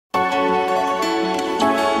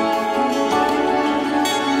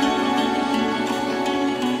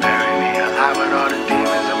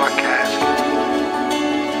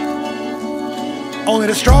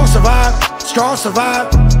the strong survive, strong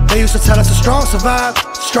survive. They used to tell us the strong survive,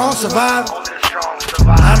 strong survive.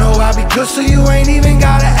 I know I'll be good, so you ain't even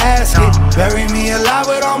gotta ask it. Bury me alive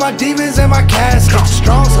with all my demons in my casket.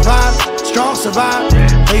 Strong survive, strong survive.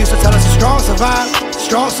 They used to tell us the strong survive,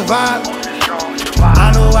 strong survive.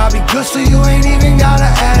 I know I'll be good, so you ain't even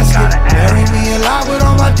gotta ask it. Bury me alive with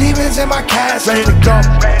all my demons in my casket. Ready to go,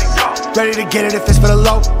 ready to get it if it's for the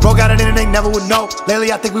low. Bro got it in and they never would know.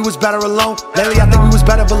 Lately I think we was better alone. Lately I think we was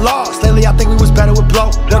better but lost. Lately I think we was better with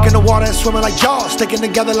blow. Working the water and swimming like Jaws, sticking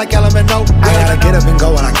together like ElCamino. I gotta get up and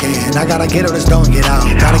go when I can. I gotta get out this door and get out.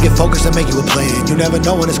 Gotta get focused and make you a plan. You never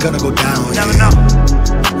know when it's gonna go down. Never know.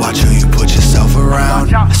 Watch who you put yourself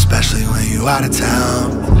around, especially when you out of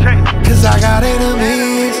town. Cause I got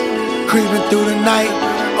enemies creeping through the night.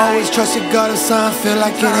 Always trust your gut if something feel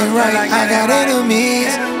like it ain't right. I got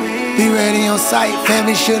enemies, be ready on sight.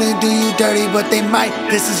 Family shouldn't do you dirty, but they might.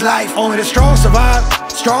 This is life. Only the strong survive,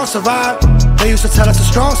 strong survive. They used to tell us the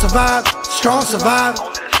strong survive, strong survive.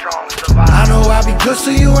 I know I'll be good, so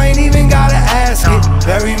you ain't even gotta ask it.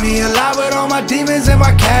 Bury me alive with all my demons in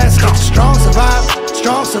my casket. Strong survive,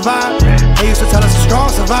 strong survive. They used to tell us to strong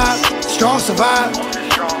survive, strong survive.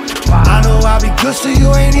 I know I'll be good, so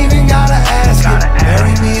you ain't even gotta ask it.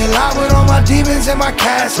 Bury me alive with all my demons in my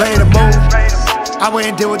casket. Ready to move, I went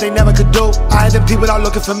and did what they never could do. I had them people out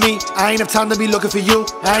looking for me. I ain't have time to be looking for you.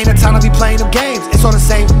 I ain't have time to be playing them games. It's all the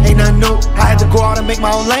same, ain't nothing new. I had to go out and make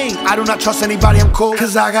my own lane. I do not trust anybody, I'm cool.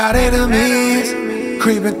 Cause I got enemies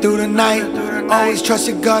creeping through the night. Always trust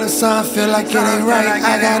your gut if something feel like it ain't right.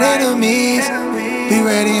 I got enemies, be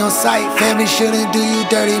ready on sight. Family shouldn't do you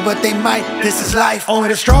dirty, but they might. This is life. Only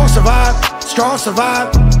the strong survive, strong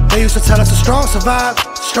survive. They used to tell us to strong survive,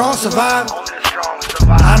 strong survive.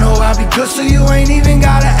 I know I'll be good, so you ain't even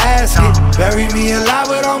gotta ask it. Bury me alive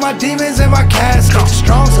with all my demons in my casket.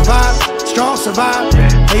 Strong survive, strong survive.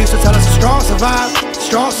 They used to tell us to strong survive,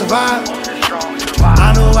 strong survive.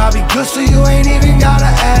 I know I'll be good, so you ain't even gotta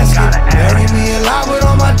ask it. Bury me alive with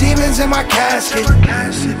all my demons in my casket.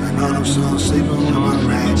 Sleeping on them songs, sleeping on my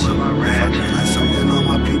ratchet. Fucking like something on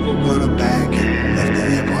my people, put her back. Left the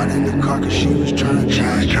airport in the car cause she was trying to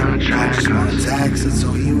track it. I just wanna tax it,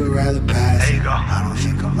 so he would rather pass it. I don't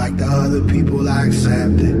think I'm like the other people, I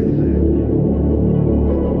accept it.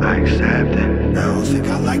 I accept it. I don't think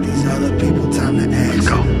I like these other people, time to exit. Let's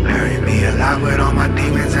go. Bury me alive with all my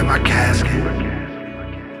demons in my casket.